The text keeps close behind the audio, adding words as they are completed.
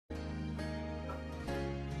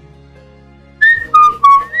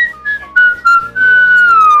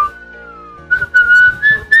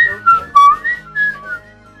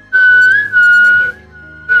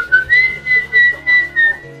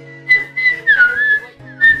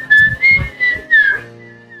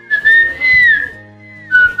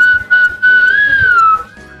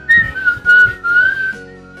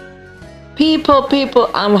People,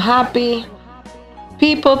 I'm happy.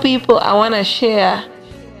 People, I want to share.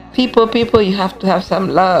 People, you have to have some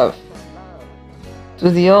love to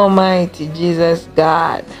the Almighty Jesus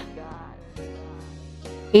God.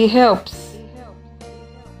 He helps.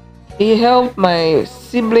 He helped my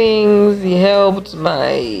siblings. He helped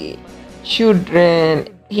my children.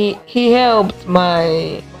 He helped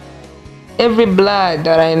my every blood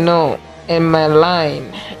that I know in my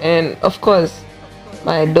line, and of course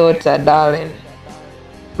my daughter darling.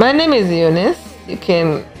 My name is Eunice. You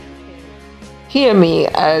can hear me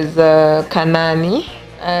as Kanani,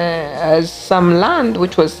 as some land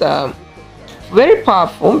which was very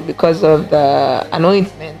powerful because of the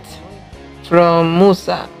anointment from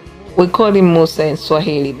Musa. We call him Musa in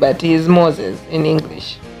Swahili, but he is Moses in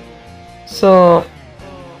English. So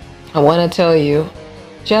I want to tell you,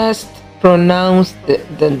 just pronounce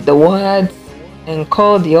the words and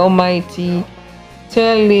call the Almighty.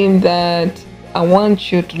 Tell him that I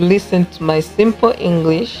want you to listen to my simple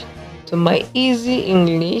English, to my easy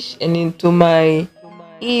English, and into my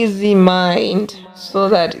easy mind, so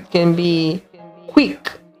that it can be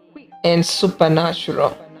quick and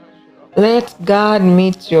supernatural. Let God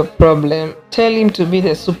meet your problem. Tell him to be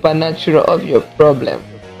the supernatural of your problem.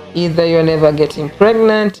 Either you're never getting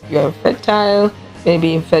pregnant, you're infertile,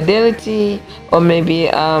 maybe infidelity, or maybe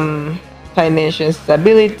financial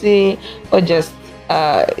instability, or just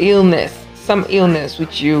illness, some illness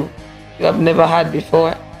which you have never had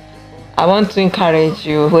before. I want to encourage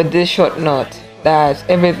you with this short note that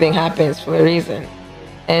everything happens for a reason.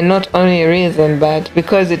 And not only a reason, but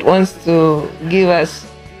because it wants to give us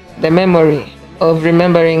the memory of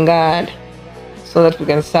remembering God so that we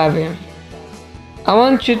can serve him. I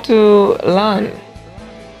want you to learn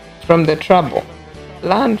from the trouble,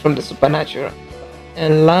 learn from the supernatural,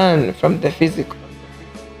 and learn from the physical.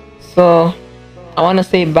 So I want to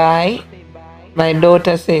say bye. My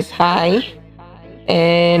daughter says hi,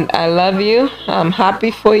 and I love you. I'm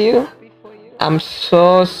happy for you. I'm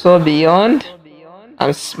so beyond.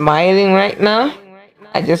 I'm smiling right now.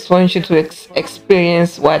 I just want you to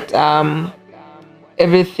experience what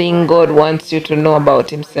everything God wants you to know about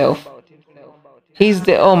himself. He's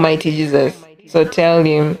the Almighty Jesus. So tell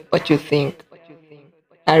him what you think.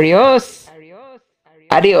 Adios.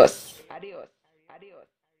 Adios.